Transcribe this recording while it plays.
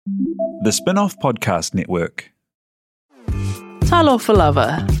The Spin-Off Podcast Network. Talofa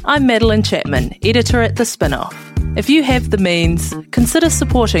lava. I'm Madeline Chapman, editor at The Spin-Off. If you have the means, consider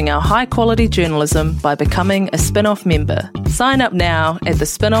supporting our high-quality journalism by becoming a Spin-Off member. Sign up now at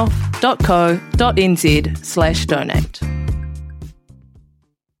thespinoff.co.nz/donate.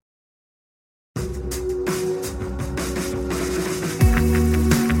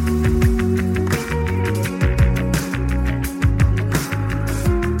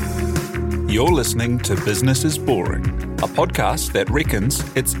 You're listening to Business is Boring, a podcast that reckons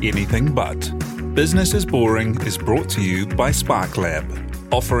it's anything but. Business is Boring is brought to you by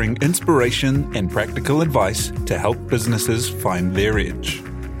SparkLab, offering inspiration and practical advice to help businesses find their edge.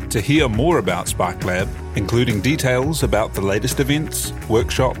 To hear more about SparkLab, including details about the latest events,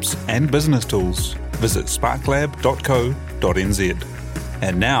 workshops, and business tools, visit sparklab.co.nz.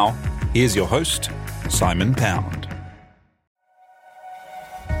 And now, here's your host, Simon Pound.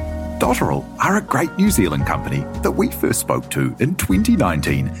 Dotterel are a great New Zealand company that we first spoke to in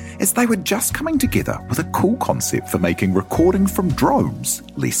 2019 as they were just coming together with a cool concept for making recording from drones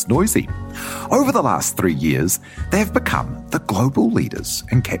less noisy. Over the last 3 years, they have become the global leaders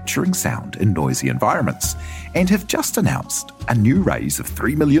in capturing sound in noisy environments and have just announced a new raise of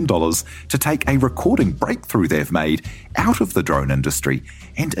 $3 million to take a recording breakthrough they've made out of the drone industry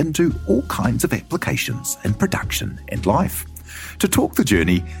and into all kinds of applications in production and life. To talk the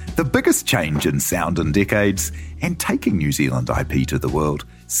journey, the biggest change in sound in decades, and taking New Zealand IP to the world,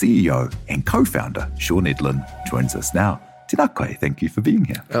 CEO and co-founder Sean Edlin joins us now. Tēnā koe, thank you for being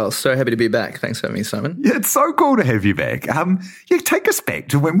here. Oh, so happy to be back. Thanks for having me, Simon. Yeah, it's so cool to have you back. Take us back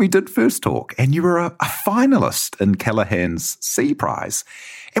to when we did first talk, and you were a finalist in Callaghan's C Prize.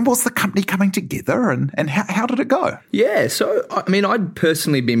 And was the company coming together, and how did it go? Yeah, so, I'd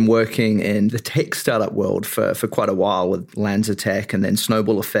personally been working in the tech startup world for quite a while with LanzaTech and then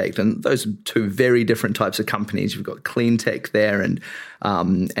Snowball Effect, and those are two very different types of companies. You've got clean tech there and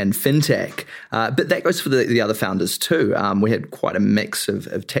fintech, but that goes for the other founders too. We had quite a mix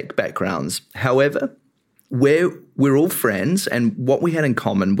of tech backgrounds. However, we're all friends, and what we had in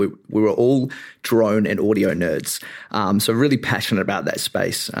common, we were all drone and audio nerds, so really passionate about that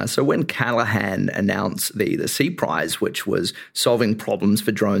space. So when Callaghan announced the C Prize, which was solving problems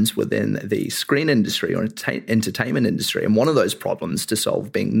for drones within the screen industry or entertainment industry, and one of those problems to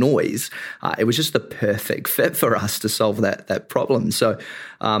solve being noise, it was just the perfect fit for us to solve that problem. So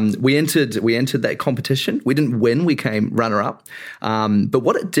we entered that competition. We didn't win; we came runner-up. But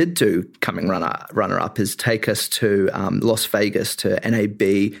what it did do, coming runner-up, is take us to Las Vegas, to NAB,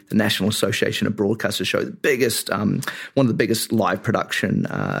 the National Association of Broadcasters show, the biggest, one of the biggest live production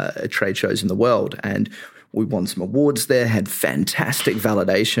trade shows in the world. And we won some awards there, had fantastic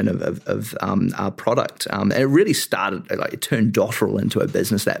validation of our product. And it really it turned Dotterel into a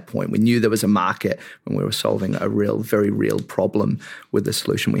business at that point. We knew there was a market when we were solving a very real problem with the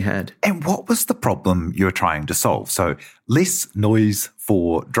solution we had. And what was the problem you were trying to solve? So less noise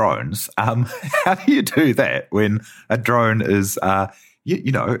for drones. How do you do that when a drone is...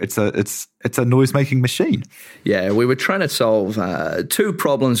 it's a noise-making machine. Yeah, we were trying to solve two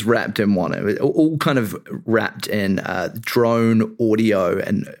problems wrapped in one. It was all kind of wrapped in drone audio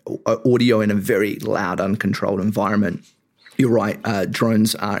and audio in a very loud, uncontrolled environment. You're right,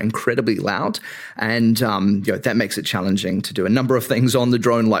 drones are incredibly loud, and that makes it challenging to do a number of things on the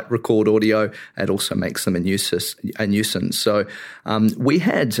drone, like record audio. It also makes them a nuisance. So we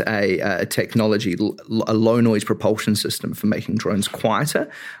had a technology, a low-noise propulsion system for making drones quieter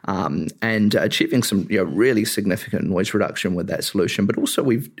and achieving some really significant noise reduction with that solution. But also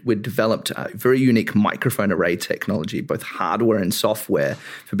we've developed a very unique microphone array technology, both hardware and software,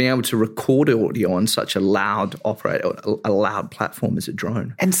 for being able to record audio on such a loud platform as a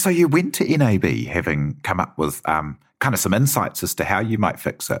drone. And so you went to NAB having come up with kind of some insights as to how you might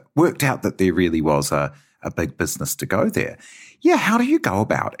fix it. Worked out that there really was a big business to go there. Yeah, how do you go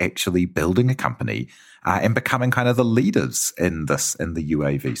about actually building a company and becoming kind of the leaders in the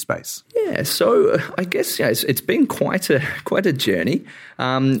UAV space? Yeah, so I guess it's been quite a journey.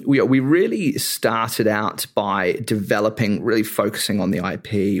 We really started out by really focusing on the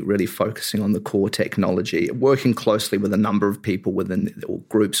IP, really focusing on the core technology, working closely with a number of people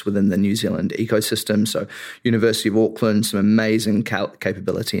groups within the New Zealand ecosystem. So University of Auckland, some amazing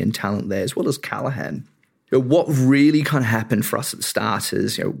capability and talent there, as well as Callaghan. What really kind of happened for us at the start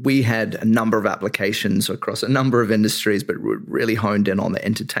is, we had a number of applications across a number of industries, but we really honed in on the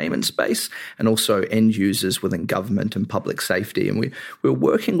entertainment space and also end users within government and public safety. And we were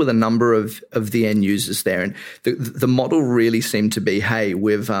working with a number of the end users there. And the model really seemed to be, hey,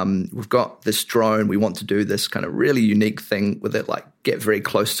 we've got this drone. We want to do this kind of really unique thing with it, like get very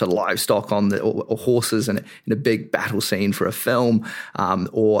close to livestock or horses in a big battle scene for a film,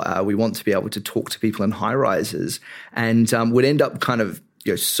 or we want to be able to talk to people in high rises, and would end up kind of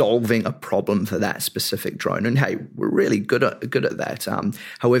solving a problem for that specific drone. And hey, we're really good at that.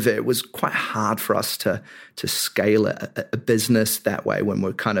 However, it was quite hard for us to scale a business that way when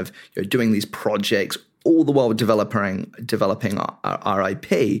we're kind of doing these projects, all the while developing our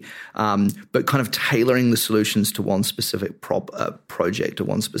IP, but kind of tailoring the solutions to one specific project or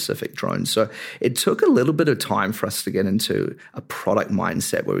one specific drone. So it took a little bit of time for us to get into a product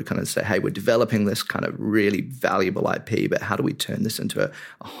mindset where we kind of say, hey, we're developing this kind of really valuable IP, but how do we turn this into a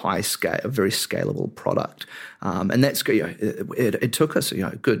high scale, a very scalable product? And that's it took us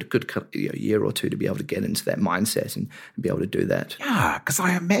a good year or two to be able to get into that mindset and be able to do that. Yeah, because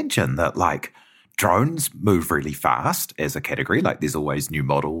I imagine that drones move really fast as a category. There's always new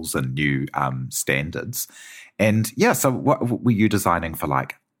models and new standards. And so what were you designing for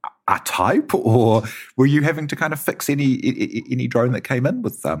a type, or were you having to kind of fix any drone that came in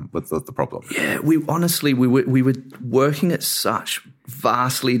with the problem? Yeah, we were working at such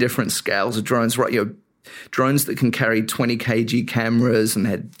vastly different scales of drones, right? Drones that can carry 20 kg cameras and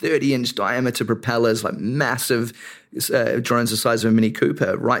had 30-inch diameter propellers, massive drones the size of a Mini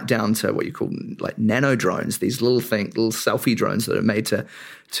Cooper, right down to what you call nano drones, these little selfie drones that are made to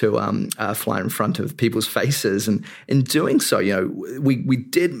fly in front of people's faces. And in doing so, we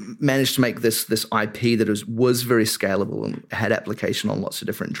did manage to make this IP that was very scalable and had application on lots of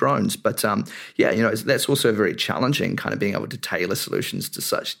different drones. But that's also very challenging, kind of being able to tailor solutions to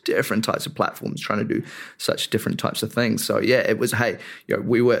such different types of platforms, trying to do such different types of things. So it was,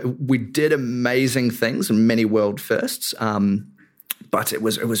 we did amazing things and many world firsts. But it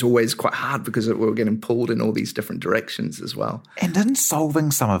was always quite hard because we were getting pulled in all these different directions as well. And in solving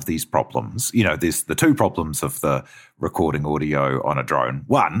some of these problems, there's the two problems of the recording audio on a drone.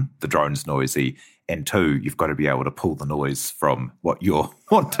 One, the drone's noisy, and two, you've got to be able to pull the noise from what you're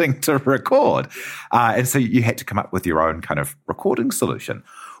wanting to record. And so you had to come up with your own kind of recording solution.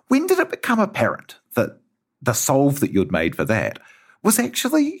 When did it become apparent that the solve that you'd made for that was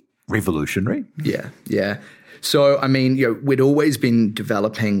actually revolutionary? Yeah. So, we'd always been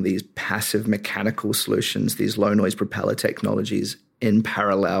developing these passive mechanical solutions, these low noise propeller technologies in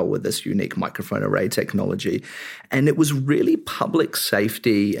parallel with this unique microphone array technology. And it was really public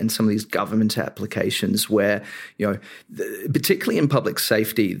safety and some of these government applications where, particularly in public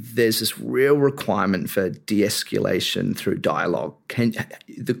safety, there's this real requirement for de-escalation through dialogue.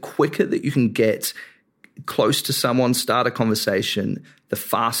 The quicker that you can get close to someone, start a conversation, the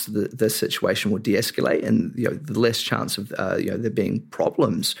faster the situation will de-escalate, and the less chance of there being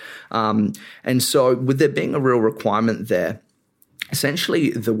problems. And so, with there being a real requirement there,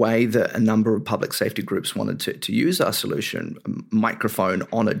 essentially the way that a number of public safety groups wanted to use our solution, a microphone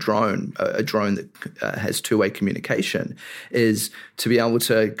on a drone that has two-way communication, is to be able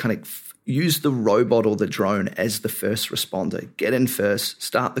to kind of use the robot or the drone as the first responder, get in first,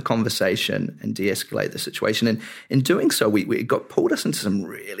 start the conversation and de-escalate the situation. And in doing so, we pulled us into some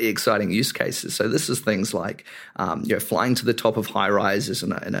really exciting use cases. So this is things like, flying to the top of high rises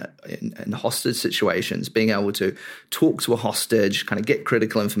in hostage situations, being able to talk to a hostage, kind of get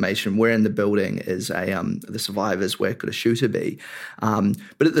critical information. Where in the building is the survivors? Where could a shooter be?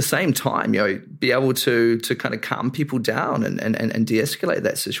 But at the same time, be able to kind of calm people down and de-escalate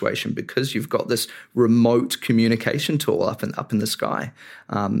that situation, because you've got this remote communication tool up in the sky.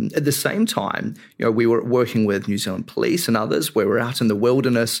 At the same time, we were working with New Zealand Police and others where we're out in the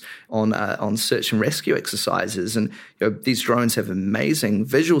wilderness on search and rescue exercises, and these drones have amazing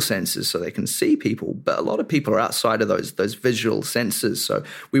visual sensors so they can see people, but a lot of people are outside of those visual sensors. So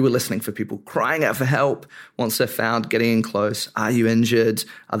we were listening for people crying out for help once they're found, getting in close. Are you injured?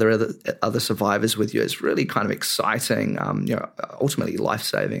 Are there other survivors with you? It's really kind of exciting, ultimately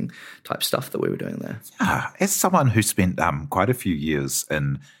life-saving type stuff that we were doing there. Yeah, as someone who spent quite a few years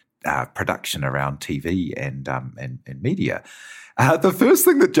in production around TV and media, the first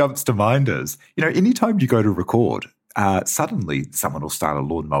thing that jumps to mind is, anytime you go to record, suddenly someone will start a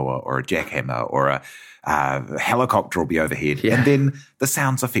lawnmower or a jackhammer or a helicopter will be overhead, and then the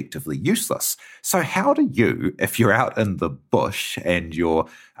sound's effectively useless. So how do you, if you're out in the bush and you're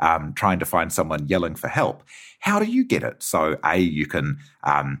trying to find someone yelling for help, how do you get it so you can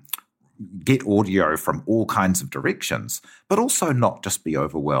get audio from all kinds of directions, but also not just be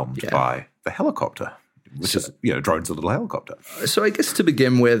overwhelmed by the helicopter, which is, drone's a little helicopter. So I guess to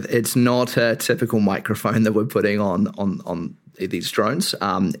begin with, it's not a typical microphone that we're putting on these drones.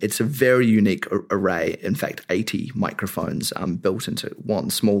 It's a very unique array. In fact, 80 microphones built into one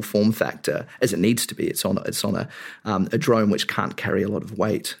small form factor, as it needs to be. It's on a drone which can't carry a lot of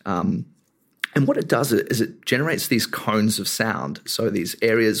weight. And what it does is it generates these cones of sound. So these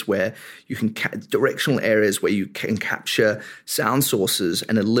areas where you can directional areas where you can capture sound sources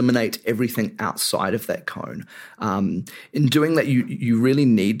and eliminate everything outside of that cone. In doing that, you really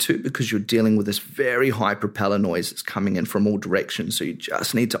need to, because you're dealing with this very high propeller noise that's coming in from all directions. So you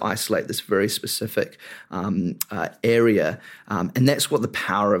just need to isolate this very specific area. And that's what the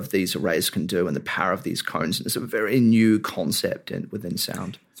power of these arrays can do, and the power of these cones. And it's a very new concept within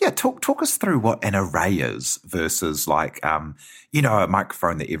sound. Yeah, talk us through what an array is versus like, a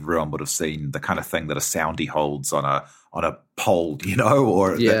microphone that everyone would have seen, the kind of thing that a soundy holds on a pole,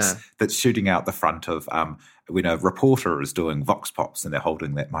 or that's shooting out the front of when a reporter is doing vox pops and they're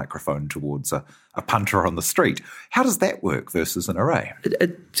holding that microphone towards a punter on the street. How does that work versus an array? A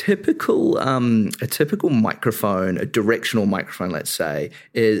typical microphone, a directional microphone, let's say,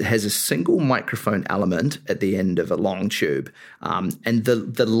 has a single microphone element at the end of a long tube. And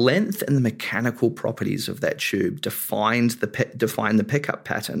the length and the mechanical properties of that tube define the pickup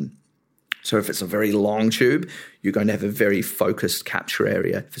pattern. So if it's a very long tube, you're going to have a very focused capture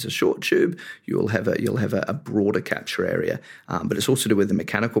area. If it's a short tube, you'll have a broader capture area. But it's also to do with the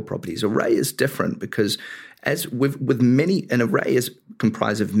mechanical properties. Array is different because as with many, an array is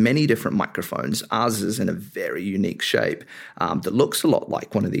comprised of many different microphones. Ours is in a very unique shape that looks a lot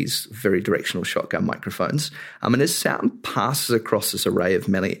like one of these very directional shotgun microphones. And as sound passes across this array of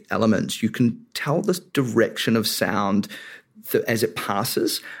many elements, you can tell the direction of sound as it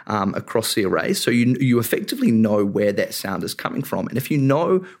passes across the array. So you effectively know where that sound is coming from. And if you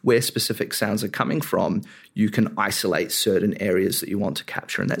know where specific sounds are coming from, you can isolate certain areas that you want to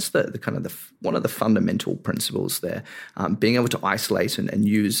capture. And that's the kind of one of the fundamental principles there, being able to isolate and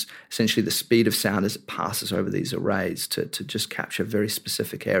use essentially the speed of sound as it passes over these arrays to just capture very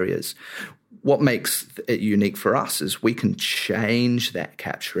specific areas. What makes it unique for us is we can change that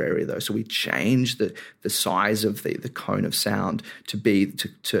capture area, though. So we change the size of the cone of sound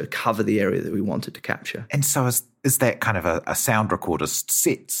to cover the area that we wanted to capture. And so is that kind of a sound recorder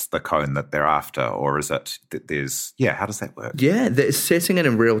sets the cone that they're after, or is it that how does that work? Yeah, it's setting it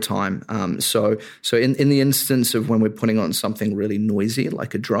in real time. So in the instance of when we're putting on something really noisy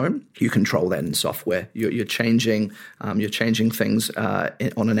like a drone, you control that in software. You're changing things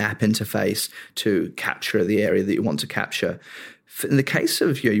on an app interface to capture the area that you want to capture. In the case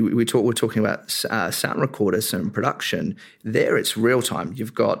of, we're talking about sound recorders and production, there it's real time.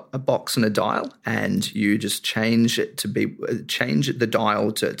 You've got a box and a dial, and you just change the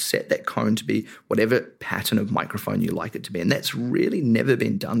dial to set that cone to be whatever pattern of microphone you like it to be. And that's really never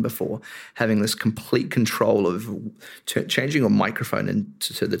been done before, having this complete control of changing your microphone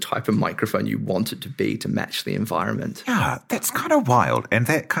into the type of microphone you want it to be to match the environment. Yeah, that's kind of wild. And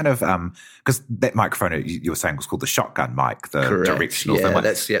that kind of, because that microphone you were saying was called the shotgun mic, the directional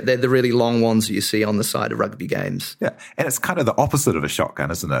thing. They're the really long ones that you see on the side of rugby games. Yeah, and it's kind of the opposite of a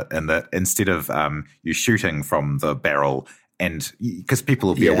shotgun, isn't it? And that instead of you shooting from the barrel, and because people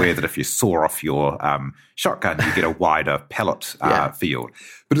will be aware that if you saw off your shotgun, you get a wider pellet field.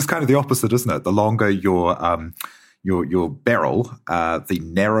 But it's kind of the opposite, isn't it? The longer your barrel, the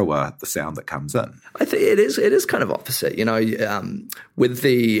narrower the sound that comes in. I think it is kind of opposite. We're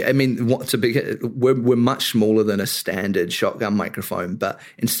much smaller than a standard shotgun microphone, but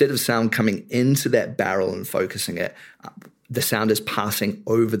instead of sound coming into that barrel and focusing it, the sound is passing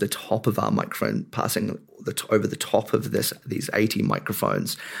over the top of our microphone, over the top of these 80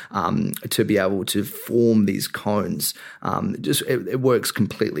 microphones to be able to form these cones. It works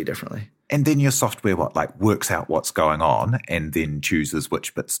completely differently. And then your software works out what's going on and then chooses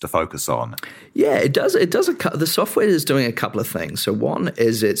which bits to focus on? Yeah, it does. The software is doing a couple of things. So one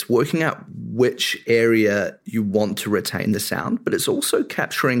is it's working out which area you want to retain the sound, but it's also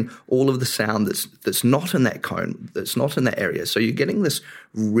capturing all of the sound that's not in that cone, that's not in that area. So you're getting this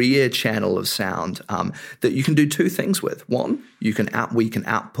rear channel of sound that you can do two things with. One, we can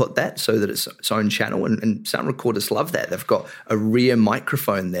output that so that it's its own channel, and sound recorders love that. They've got a rear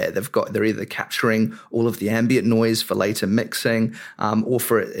microphone there. They're either capturing all of the ambient noise for later mixing, or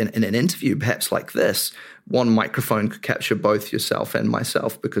for in an interview perhaps like this. One microphone could capture both yourself and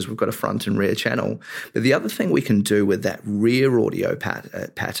myself because we've got a front and rear channel. But the other thing we can do with that rear audio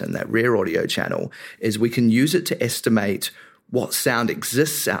pattern, that rear audio channel, is we can use it to estimate what sound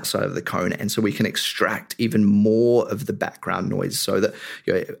exists outside of the cone, and so we can extract even more of the background noise so that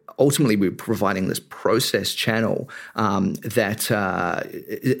ultimately we're providing this process channel that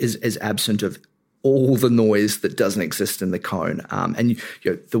is absent of all the noise that doesn't exist in the cone. And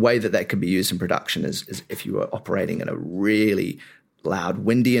the way that can be used in production is if you are operating in a really loud,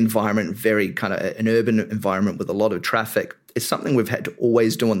 windy environment, very kind of an urban environment with a lot of traffic. It's something we've had to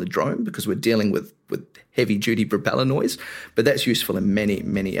always do on the drone because we're dealing with heavy-duty propeller noise, but that's useful in many,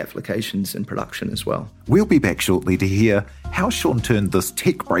 many applications in production as well. We'll be back shortly to hear how Sean turned this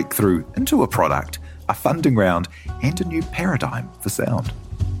tech breakthrough into a product, a funding round, and a new paradigm for sound.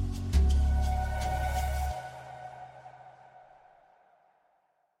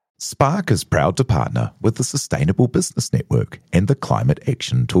 Spark is proud to partner with the Sustainable Business Network and the Climate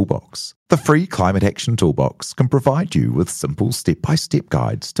Action Toolbox. The free Climate Action Toolbox can provide you with simple step-by-step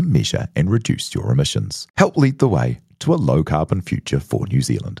guides to measure and reduce your emissions. Help lead the way to a low-carbon future for New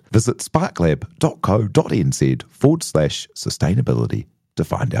Zealand. Visit sparklab.co.nz/sustainability to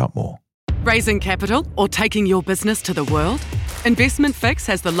find out more. Raising capital or taking your business to the world? Investment Fix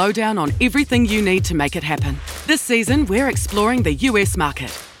has the lowdown on everything you need to make it happen. This season, we're exploring the US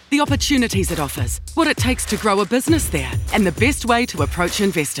market, the opportunities it offers, what it takes to grow a business there, and the best way to approach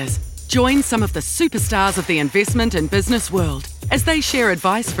investors. Join some of the superstars of the investment and business world as they share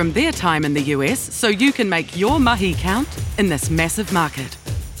advice from their time in the US so you can make your mahi count in this massive market.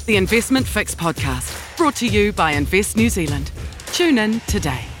 The Investment Fix podcast, brought to you by Invest New Zealand. Tune in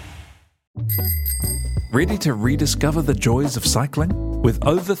today. Ready to rediscover the joys of cycling? With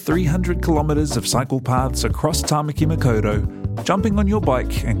over 300 kilometres of cycle paths across Tāmaki Makaurau, jumping on your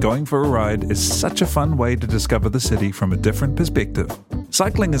bike and going for a ride is such a fun way to discover the city from a different perspective.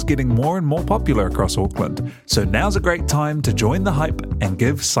 Cycling is getting more and more popular across Auckland, so now's a great time to join the hype and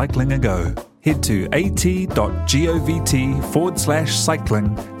give cycling a go. Head to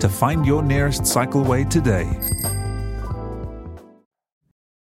at.govt/cycling to find your nearest cycleway today.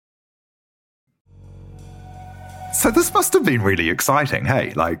 So this must have been really exciting,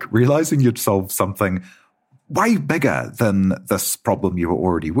 hey? Like realizing you'd solved something way bigger than this problem you were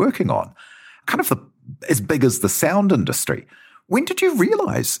already working on. Kind of as big as the sound industry. When did you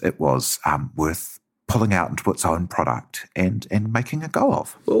realize it was worth pulling out into its own product and making a go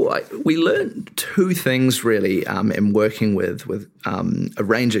of? Well, we learned two things really in working with a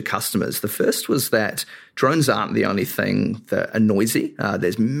range of customers. The first was that drones aren't the only thing that are noisy.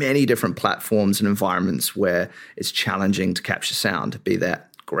 There's many different platforms and environments where it's challenging to capture sound, be that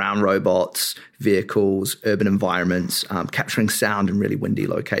ground robots, vehicles, urban environments, capturing sound in really windy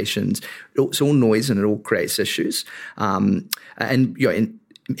locations. It's all noise and it all creates issues.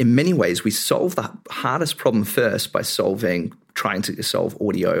 In many ways, we solve the hardest problem first by trying to solve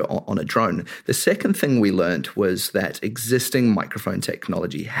audio on a drone. The second thing we learned was that existing microphone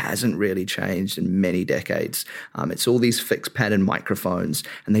technology hasn't really changed in many decades. It's all these fixed pattern microphones,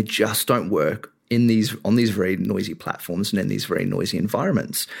 and they just don't work on these very noisy platforms and in these very noisy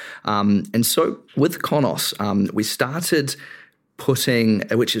environments. And so with Konos, we started putting,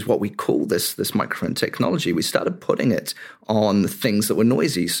 which is what we call this microphone technology, we started putting it on things that were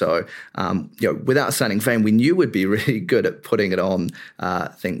noisy. So, without sounding vain, we knew we'd be really good at putting it on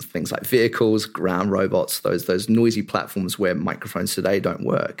things like vehicles, ground robots, those noisy platforms where microphones today don't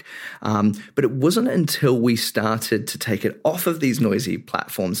work. But it wasn't until we started to take it off of these noisy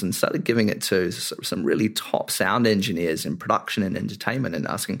platforms and started giving it to some really top sound engineers in production and entertainment and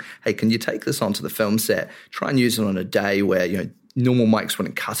asking, hey, can you take this onto the film set, try and use it on a day where, normal mics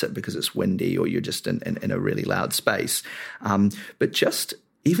wouldn't cut it because it's windy or you're just in a really loud space. But just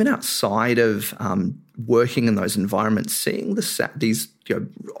even outside of working in those environments, seeing these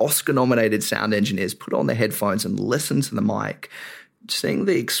Oscar-nominated sound engineers put on their headphones and listen to the mic, seeing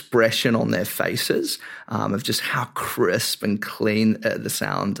the expression on their faces of just how crisp and clean the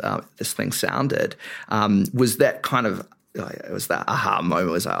sound this thing sounded was that kind of. It was that aha moment.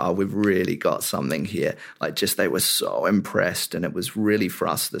 It was like, oh, we've really got something here. Like, just they were so impressed, and it was really for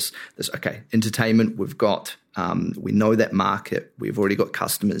us this okay, entertainment. We've got we know that market. We've already got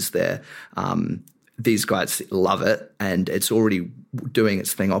customers there. These guys love it, and it's already doing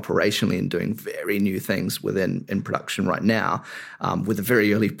its thing operationally and doing very new things in production right now with a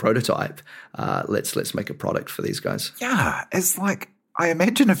very early prototype. Let's make a product for these guys. Yeah, it's like I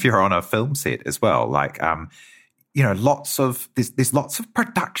imagine if you're on a film set as well, like. There's lots of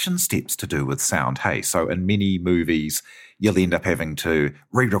production steps to do with sound. Hey, so in many movies, you'll end up having to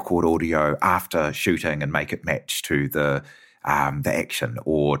re-record audio after shooting and make it match to the action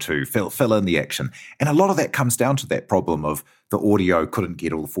or to fill in the action. And a lot of that comes down to that problem of the audio couldn't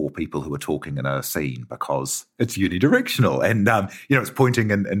get all 4 people who are talking in a scene because it's unidirectional and it's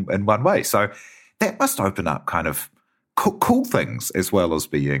pointing in one way. So that must open up kind of cool things as well as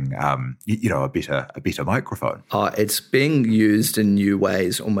being, a better microphone. It's being used in new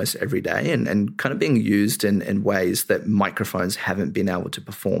ways almost every day and kind of being used in ways that microphones haven't been able to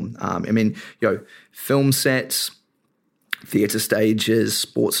perform. Film sets, theatre stages,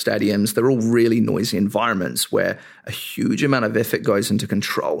 sports stadiums, they're all really noisy environments where a huge amount of effort goes into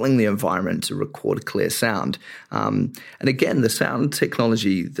controlling the environment to record clear sound. And again, the sound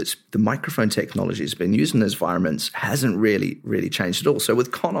technology, the microphone technology has been used in those environments hasn't really changed at all. So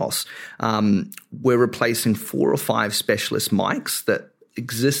with Conos, we're replacing 4 or 5 specialist mics that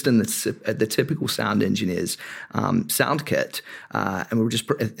exist in the typical sound engineer's sound kit, and we're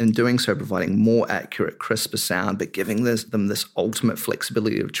just in doing so providing more accurate, crisper sound, but giving them this ultimate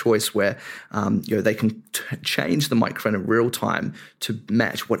flexibility of choice where they can change the microphone in real time to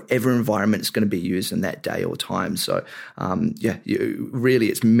match whatever environment is going to be used in that day or time. So really,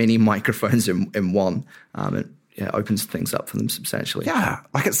 it's many microphones in one. It opens things up for them substantially. Yeah,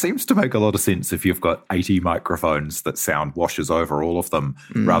 it seems to make a lot of sense if you've got 80 microphones that sound washes over all of them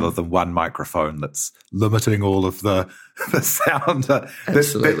rather than one microphone that's limiting all of the sound that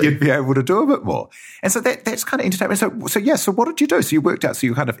you'd be able to do a bit more. And so that's kind of entertainment. So what did you do? So you worked out, so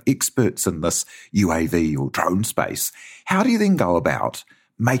you're kind of experts in this UAV or drone space. How do you then go about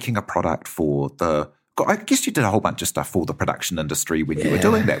making a product for I guess you did a whole bunch of stuff for the production industry when you were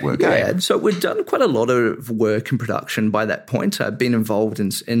doing that work. Yeah, so we'd done quite a lot of work in production by that point. I'd been involved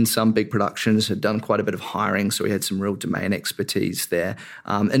in some big productions, had done quite a bit of hiring, so we had some real domain expertise there,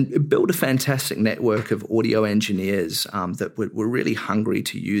 and built a fantastic network of audio engineers that were really hungry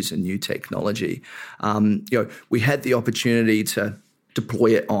to use a new technology. We had the opportunity to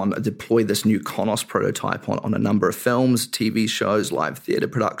deploy this new Conos prototype on a number of films, TV shows, live theatre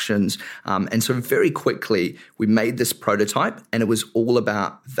productions. And so very quickly we made this prototype and it was all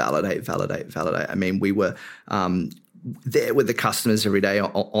about validate. I mean, we were there with the customers every day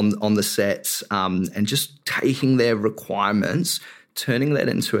on the sets and just taking their requirements, turning that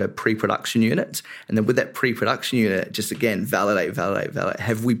into a pre-production unit. And then with that pre-production unit, just again, validate.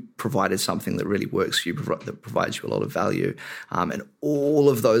 Have we provided something that really works for you, that provides you a lot of value? And all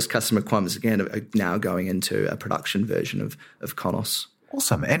of those customer requirements, again, are now going into a production version of Conos.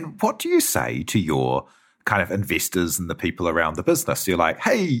 Awesome. And what do you say to your kind of investors and the people around the business? You're like,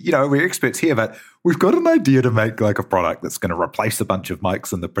 hey, we're experts here, but we've got an idea to make like a product that's going to replace a bunch of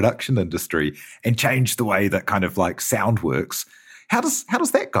mics in the production industry and change the way that kind of like sound works. How does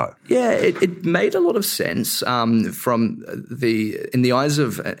that go? Yeah, it made a lot of sense in the eyes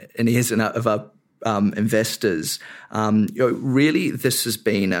of and ears of our investors. Really, this has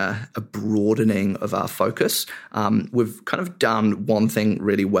been a broadening of our focus. We've kind of done one thing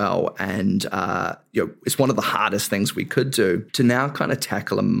really well, and it's one of the hardest things we could do to now kind of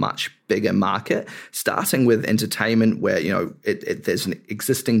tackle a much bigger market, starting with entertainment where, there's an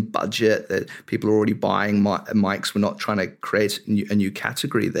existing budget that people are already buying mics. We're not trying to create a new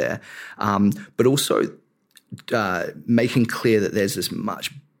category there, but also making clear that there's this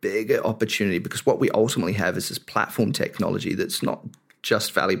much bigger opportunity, because what we ultimately have is this platform technology that's not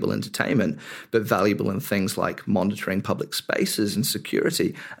just valuable entertainment, but valuable in things like monitoring public spaces and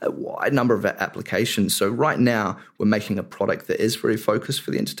security, a wide number of applications. So right now, we're making a product that is very focused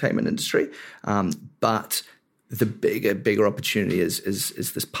for the entertainment industry, but the bigger opportunity is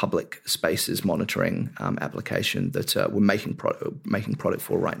this public spaces monitoring application that we're making product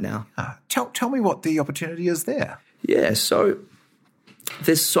for right now. Tell me what the opportunity is there. Yeah, so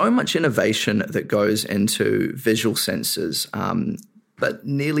there's so much innovation that goes into visual sensors, but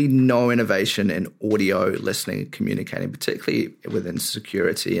nearly no innovation in audio listening and communicating, particularly within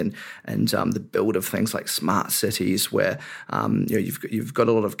security and the build of things like smart cities, where you've got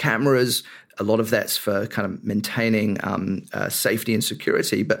a lot of cameras. A lot of that's for kind of maintaining safety and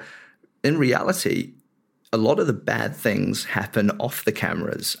security, but in reality, a lot of the bad things happen off the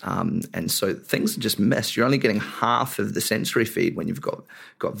cameras, and so things are just missed. You're only getting half of the sensory feed when you've got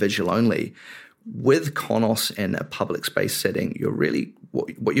visual only. With Conos in a public space setting, you're really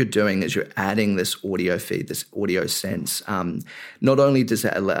what you're doing is you're adding this audio feed, this audio sense. Not only does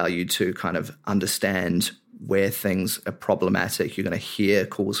that allow you to kind of understand where things are problematic, you're going to hear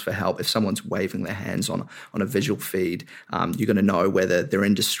calls for help. If someone's waving their hands on a visual feed, you're going to know whether they're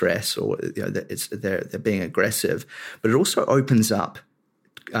in distress or they're being aggressive. But it also opens up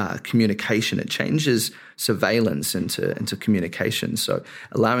communication. It changes surveillance into communication. So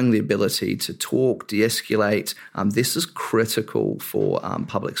allowing the ability to talk, de-escalate, this is critical for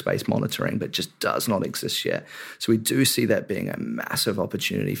public space monitoring, but just does not exist yet. So we do see that being a massive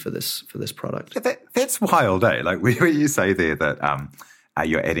opportunity for this product. That's wild, eh? Like where you say there that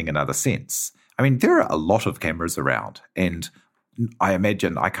you're adding another sense. I mean, there are a lot of cameras around, and I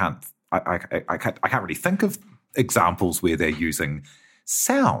imagine I can't really think of examples where they're using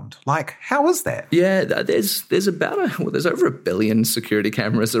sound. Like, how is that? Yeah, there's over 1 billion security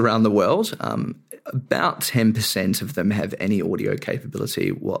cameras around the world. About 10% of them have any audio capability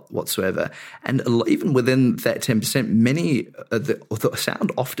whatsoever. And even within that 10%, many the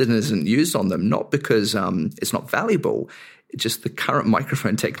sound often isn't used on them, not because it's not valuable. It's just the current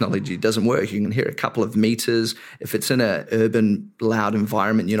microphone technology doesn't work. You can hear a couple of meters. If it's in an urban, loud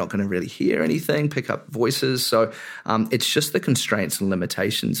environment, you're not going to really hear anything, pick up voices. So it's just the constraints and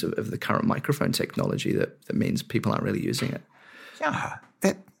limitations of the current microphone technology that means people aren't really using it. Yeah,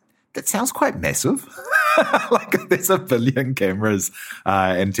 that sounds quite massive. Like there's 1 billion cameras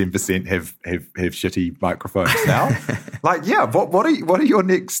and 10% have shitty microphones now. Like, yeah, what are your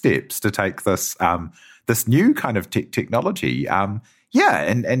next steps to take this this new kind of technology, and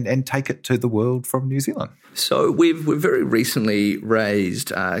take it to the world from New Zealand? So we've very recently raised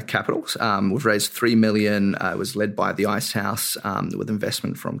capital. We've raised $3 million. It was led by the Ice House with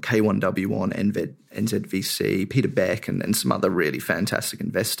investment from K1W1, NZVC, Peter Beck, and some other really fantastic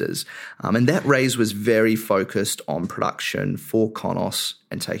investors. And that raise was very focused on production for Konos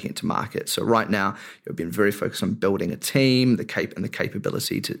and taking it to market. So right now, we've been very focused on building a team, the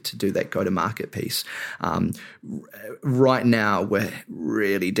capability to do that go-to-market piece. Right now, we're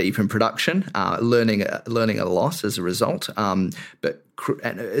really deep in production, learning a lot as a result, but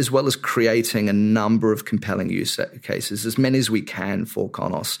as well as creating a number of compelling use cases, as many as we can for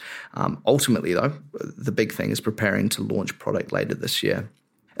Konos. Ultimately, though, the big thing is preparing to launch product later this year.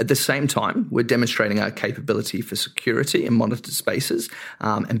 At the same time, we're demonstrating our capability for security and monitored spaces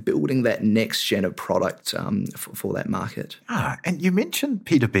and building that next gen of product for that market. And you mentioned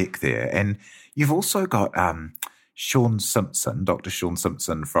Peter Beck there, and you've also got Sean Simpson, Dr. Sean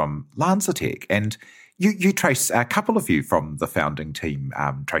Simpson from LanzaTech, and you trace a couple of you from the founding team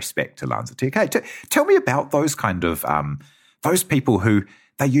trace back to LanzaTech. Hey, tell me about those kind of those people who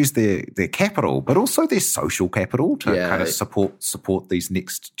they use their capital, but also their social capital to kind of support these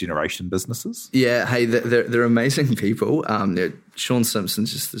next generation businesses. Yeah, hey, they're amazing people. Sean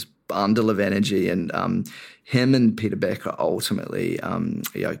Simpson's just this bundle of energy, and him and Peter Beck are ultimately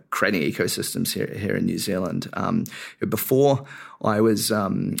creating ecosystems here in New Zealand. Before I was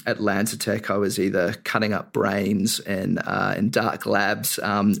at LanzaTech, I was either cutting up brains in dark labs,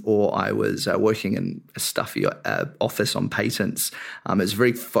 or I was working in a stuffy office on patents. It's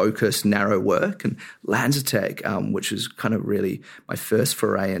very focused, narrow work. And LanzaTech, which was kind of really my first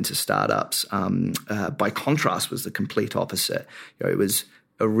foray into startups, by contrast, was the complete opposite. It was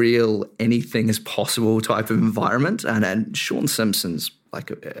a real anything is possible type of environment. And Sean Simpson's like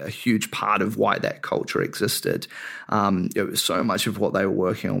a huge part of why that culture existed. It was so much of what they were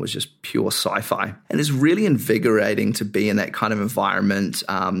working on was just pure sci-fi. And it's really invigorating to be in that kind of environment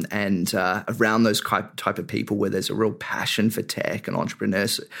and around those type of people where there's a real passion for tech and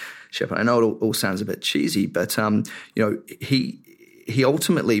entrepreneurship. And I know it all sounds a bit cheesy, but he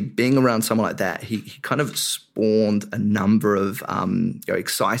ultimately, being around someone like that, he kind of spawned a number of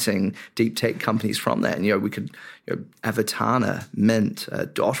exciting deep tech companies from that. And we could Avatana, Mint,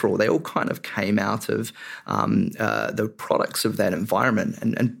 Dotterel, they all kind of came out of the products of that environment.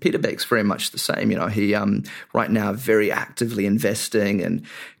 And Peter Beck's very much the same. He right now very actively investing in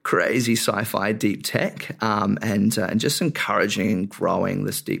crazy sci-fi deep tech and just encouraging and growing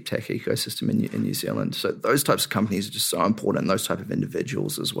this deep tech ecosystem in New Zealand. So those types of companies are just so important, and those type of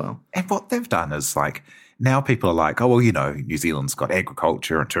individuals as well. And what they've done is like, now people are like, oh, well, New Zealand's got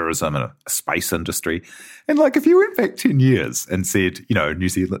agriculture and tourism and a space industry. And like, if you went back 10 years and said, New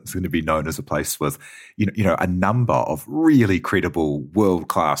Zealand's going to be known as a place with, a number of really credible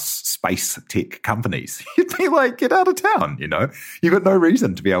world-class space tech companies, you'd be like, get out of town, You've got no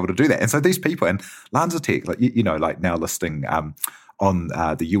reason to be able to do that. And so these people, and LanzaTech, like now listing on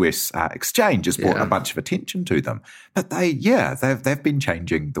the US exchange has brought a bunch of attention to them. But they've been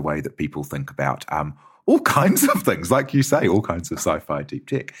changing the way that people think about all kinds of things, like you say, all kinds of sci-fi deep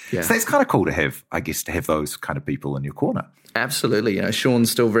tech. Yeah. So it's kind of cool to have those kind of people in your corner. Absolutely.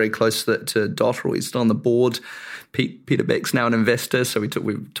 Sean's still very close to Dotterel. He's still on the board. Peter Beck's now an investor, so we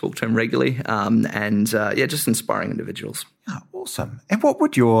talk to him regularly. Just inspiring individuals. Oh, awesome. And what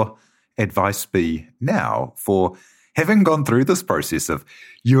would your advice be now for having gone through this process of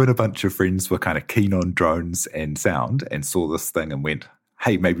you and a bunch of friends were kind of keen on drones and sound and saw this thing and went,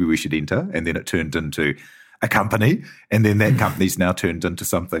 hey, maybe we should enter, and then it turned into a company, and then that company's now turned into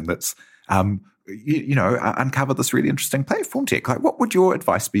something that's, uncovered this really interesting platform tech. Like, what would your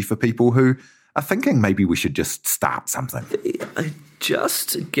advice be for people who are thinking maybe we should just start something?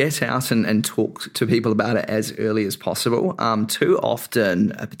 just get out and talk to people about it as early as possible. Too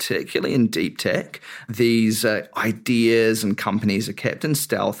often, particularly in deep tech, these ideas and companies are kept in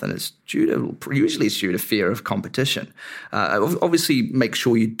stealth, and it's usually due to fear of competition. Obviously, make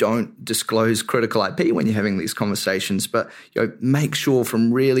sure you don't disclose critical IP when you're having these conversations, but make sure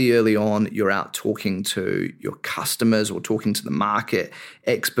from really early on you're out talking to your customers or talking to the market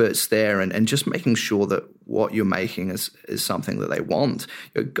experts there, and just making sure that what you're making is something that they want.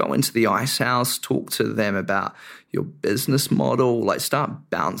 Go into the ice house, talk to them about your business model, start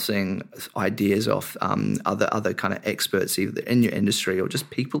bouncing ideas off other kind of experts either in your industry or just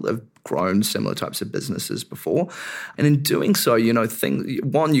people that have grown similar types of businesses before. And in doing so, you're going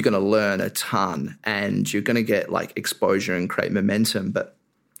to learn a ton and you're going to get exposure and create momentum, but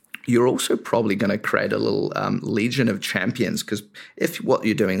you're also probably going to create a little legion of champions, because if what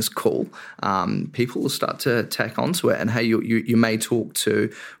you're doing is cool, people will start to tack onto it. And hey, you may talk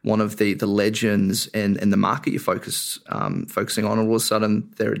to one of the legends in the market you're focusing on, and all of a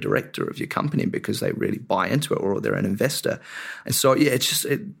sudden they're a director of your company because they really buy into it, or they're an investor. And so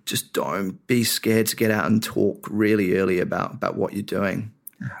just don't be scared to get out and talk really early about what you're doing.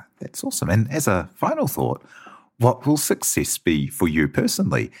 That's awesome. And as a final thought, what will success be for you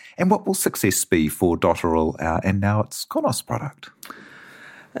personally? And what will success be for Dotterel and now its Konos product?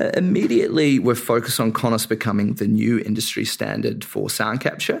 Immediately, we're focused on Konos becoming the new industry standard for sound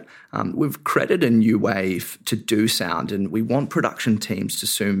capture. We've created a new way to do sound, and we want production teams to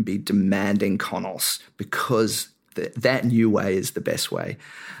soon be demanding Konos because that new way is the best way.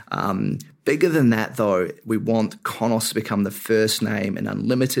 Bigger than that, though, we want Konos to become the first name in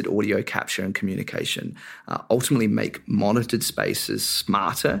unlimited audio capture and communication. Ultimately make monitored spaces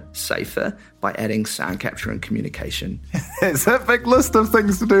smarter, safer by adding sound capture and communication. It's a big list of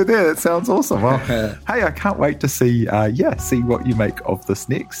things to do there. That sounds awesome. Well, hey, I can't wait to see what you make of this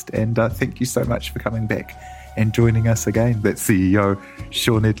next. And thank you so much for coming back and joining us again. That's CEO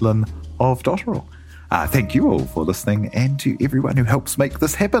Sean Edlin of Dotterel. Thank you all for listening, and to everyone who helps make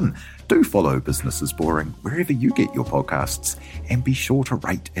this happen. Do follow Business is Boring wherever you get your podcasts, and be sure to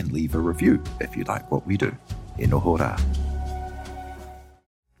rate and leave a review if you like what we do. E noho rā.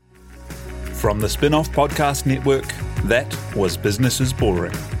 From the Spin-Off Podcast Network, that was Business is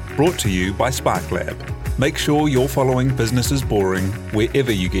Boring, brought to you by SparkLab. Make sure you're following Business is Boring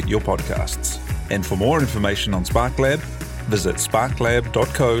wherever you get your podcasts. And for more information on SparkLab, visit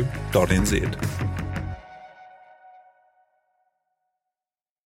sparklab.co.nz.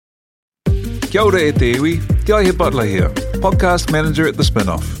 Kia ora e te iwi, Te Aihe Butler here, podcast manager at The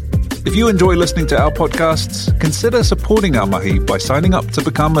Spin-Off. If you enjoy listening to our podcasts, consider supporting our mahi by signing up to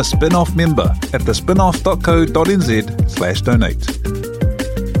become a Spin-Off member at thespinoff.co.nz/donate.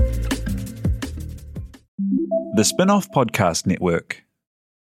 The Spin-Off Podcast Network.